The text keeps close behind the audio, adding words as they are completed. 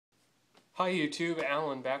Hi YouTube,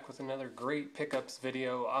 Alan back with another great pickups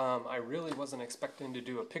video. I really wasn't expecting to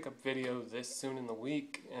do a pickup video this soon in the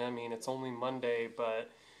week. I mean, it's only Monday, but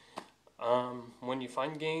when you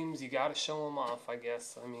find games, you gotta show them off, I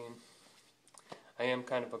guess. I mean, I am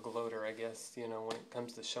kind of a gloater, I guess, you know, when it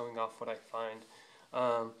comes to showing off what I find.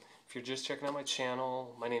 If you're just checking out my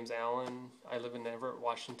channel, my name's Alan. I live in Everett,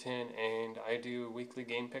 Washington, and I do weekly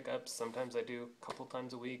game pickups. Sometimes I do a couple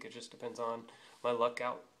times a week. It just depends on my luck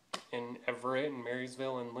out in Everett and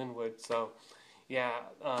Marysville and Linwood. So yeah,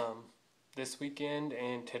 this weekend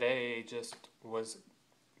and today just was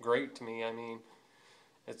great to me. I mean,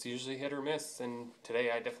 it's usually hit or miss, and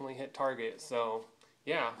today I definitely hit target. So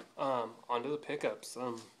yeah, on to the pickups.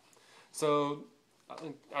 So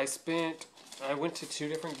I went to two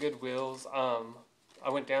different Goodwills. I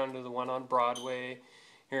went down to the one on Broadway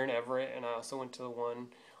here in Everett, and I also went to the one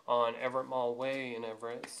on Everett Mall Way in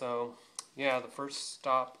Everett. So yeah, the first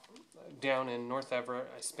stop down in North Everett,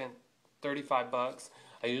 I spent $35.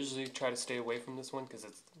 I usually try to stay away from this one because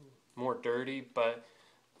it's more dirty, but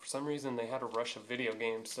for some reason they had a rush of video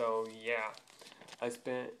games. So yeah, I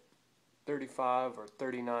spent 35 or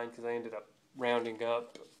 39 because I ended up rounding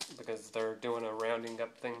up because they're doing a rounding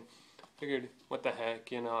up thing. Figured, what the heck,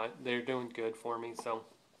 you know, they're doing good for me. So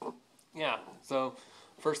yeah, so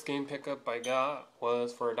first game pickup I got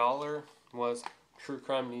was for $1, was True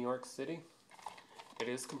Crime New York City. It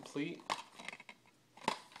is complete.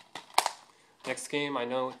 Next game, I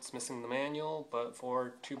know it's missing the manual, but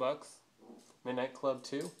for $2, Midnight Club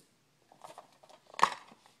 2.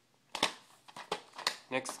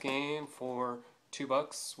 Next game for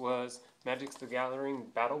 $2 was Magic the Gathering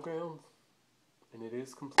Battlegrounds, and it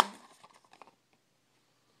is complete.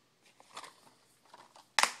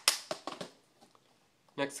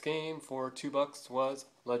 Next game for $2 was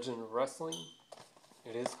Legend of Wrestling.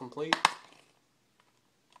 It is complete.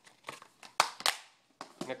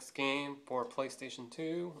 Next game for PlayStation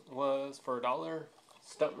 2 was for $1,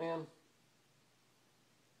 Stuntman.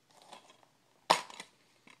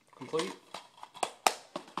 Complete.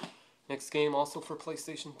 Next game also for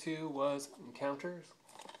PlayStation 2 was Encounters.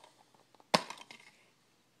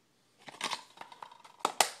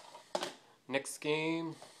 Next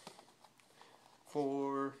game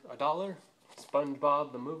for $1,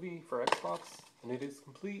 SpongeBob the Movie for Xbox, and it is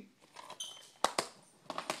complete.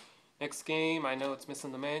 Next game, I know it's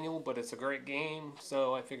missing the manual, but it's a great game,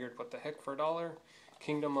 so I figured, what the heck, for $1,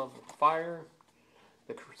 Kingdom of Fire,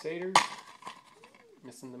 The Crusaders.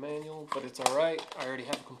 Missing the manual, but it's alright. I already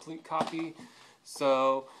have a complete copy.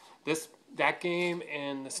 So that game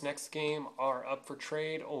and this next game are up for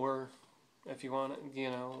trade, or if you want, you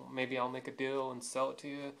know, maybe I'll make a deal and sell it to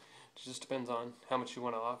you. It just depends on how much you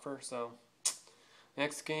want to offer. So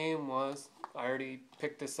next game was, I already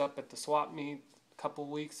picked this up at the swap meet a couple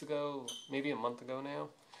weeks ago, maybe a month ago now.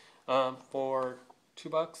 For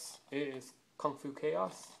 $2, it is Kung Fu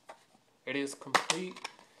Chaos. It is complete.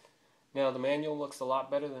 Now the manual looks a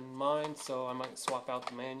lot better than mine, so I might swap out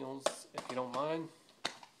the manuals if you don't mind.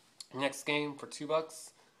 Next game for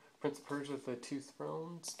 $2, Prince of Persia: The Two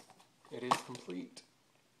Thrones. It is complete.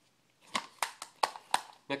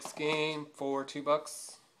 Next game for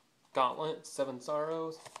 $2, Gauntlet: Seven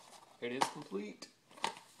Sorrows. It is complete.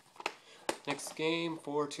 Next game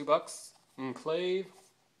for $2, Enclave.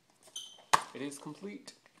 It is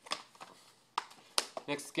complete.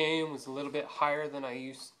 Next game was a little bit higher than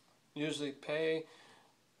I usually pay.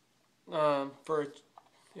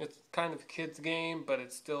 It's kind of a kid's game, but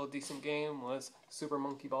it's still a decent game, was Super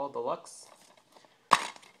Monkey Ball Deluxe.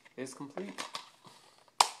 It is complete.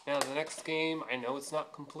 Now the next game, I know it's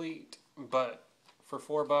not complete, but for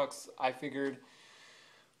 $4 I figured,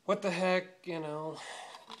 what the heck, you know,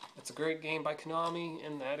 it's a great game by Konami,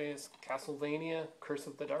 and that is Castlevania: Curse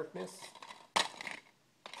of the Darkness.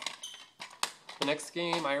 The next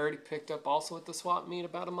game I already picked up also at the swap meet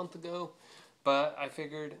about a month ago, but I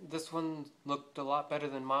figured this one looked a lot better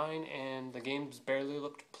than mine, and the games barely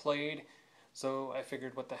looked played, so I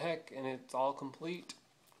figured, what the heck, and it's all complete,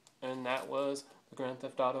 and that was the Grand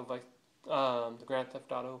Theft Auto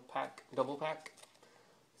pack, double pack.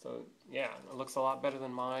 So yeah, it looks a lot better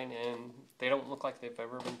than mine, and they don't look like they've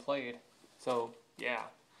ever been played. So yeah.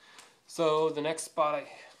 So the next spot,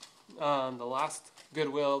 the last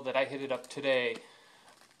Goodwill that I hit it up today,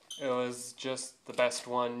 it was just the best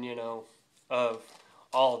one, you know, of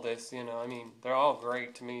all of this, you know. I mean, they're all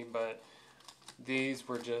great to me, but these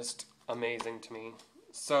were just amazing to me.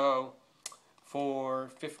 So for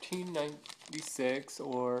 $15.96,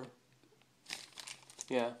 or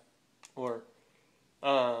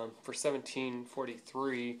for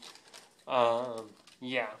 $17.43,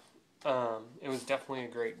 it was definitely a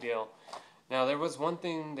great deal. Now there was one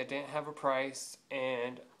thing that didn't have a price,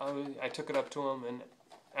 and I took it up to them and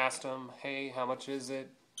asked them, hey, how much is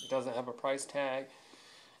it? It doesn't have a price tag.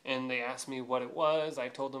 And they asked me what it was. I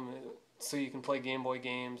told them so you can play Game Boy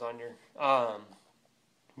games on your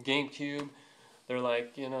GameCube. They're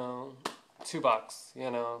like, $2,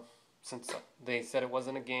 since they said it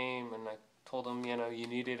wasn't a game, and I told them, you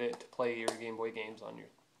needed it to play your Game Boy games on your.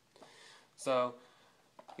 So,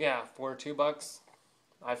 yeah, for $2,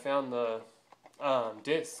 I found the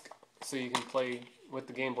disc so you can play with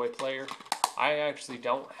the Game Boy player. I actually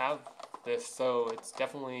don't have this, so it's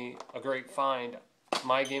definitely a great find.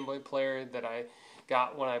 My Game Boy player that I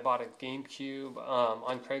got when I bought a GameCube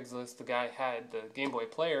on Craigslist, the guy had the Game Boy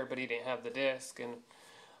player, but he didn't have the disc, and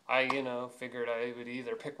I, figured I would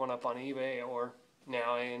either pick one up on eBay, or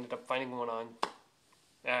now I ended up finding one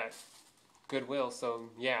at Goodwill. So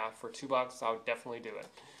yeah, for $2, I would definitely do it,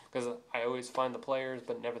 because I always find the players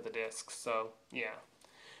but never the discs. So yeah.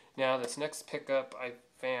 Now this next pickup I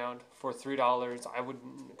found for $3. I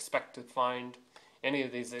wouldn't expect to find any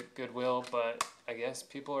of these at Goodwill, but I guess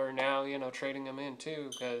people are now, trading them in too,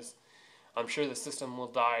 because I'm sure the system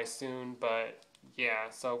will die soon. But yeah,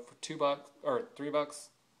 so for $2 or $3,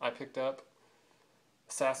 I picked up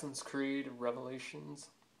Assassin's Creed Revelations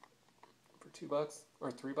for $2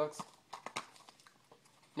 or $3.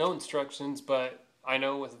 No instructions, but I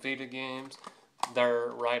know with Vita games, they're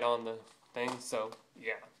right on the thing. So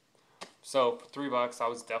yeah. So for $3, I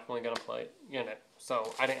was definitely gonna play it.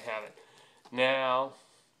 So I didn't have it. Now,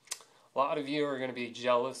 a lot of you are going to be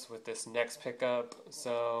jealous with this next pickup.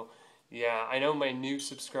 So, yeah, I know my new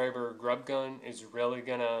subscriber, Grubgun, is really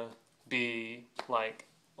going to be like,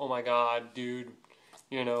 oh my god, dude,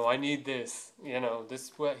 I need this. This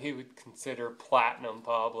is what he would consider platinum,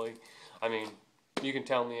 probably. I mean, you can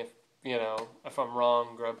tell me if I'm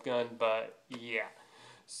wrong, Grubgun, but yeah.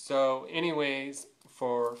 So, anyways,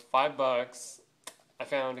 for $5, I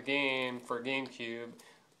found a game for GameCube.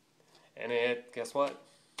 And guess what?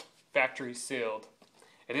 Factory sealed.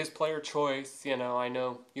 It is player choice, I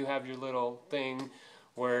know you have your little thing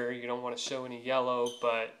where you don't want to show any yellow,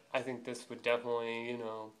 but I think this would definitely,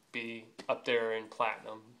 be up there in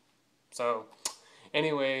platinum. So,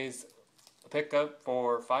 anyways, a pickup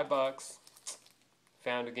for $5.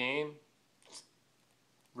 Found a game.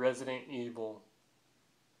 Resident Evil.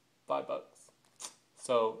 $5.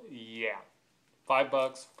 So, yeah.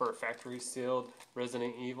 $5 for a factory sealed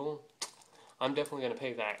Resident Evil. I'm definitely going to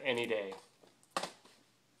pay that any day.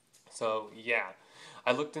 So, yeah.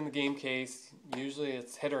 I looked in the game case. Usually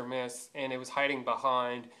it's hit or miss. And it was hiding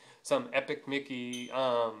behind some Epic Mickey,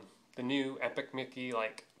 the new Epic Mickey,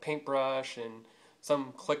 like, paintbrush and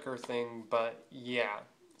some clicker thing. But, yeah.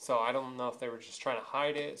 So, I don't know if they were just trying to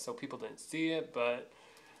hide it so people didn't see it. But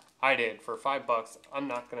I did. For $5, I'm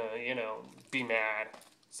not going to, be mad.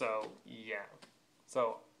 So, yeah.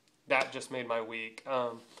 So, that just made my week.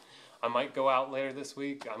 I might go out later this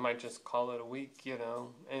week. I might just call it a week,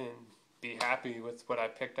 and be happy with what I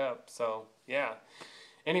picked up. So, yeah.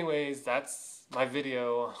 Anyways, that's my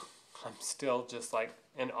video. I'm still just like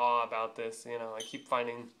in awe about this. I keep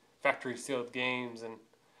finding factory sealed games, and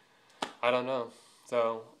I don't know.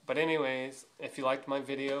 So, but anyways, if you liked my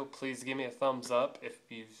video, please give me a thumbs up. If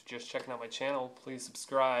you're just checking out my channel, please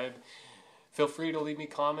subscribe. Feel free to leave me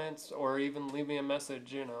comments or even leave me a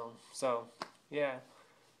message, So, yeah.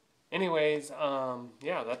 Anyways,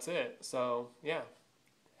 yeah, that's it. So, yeah,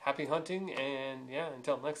 happy hunting, and yeah,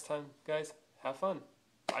 until next time, guys, have fun.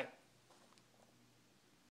 Bye.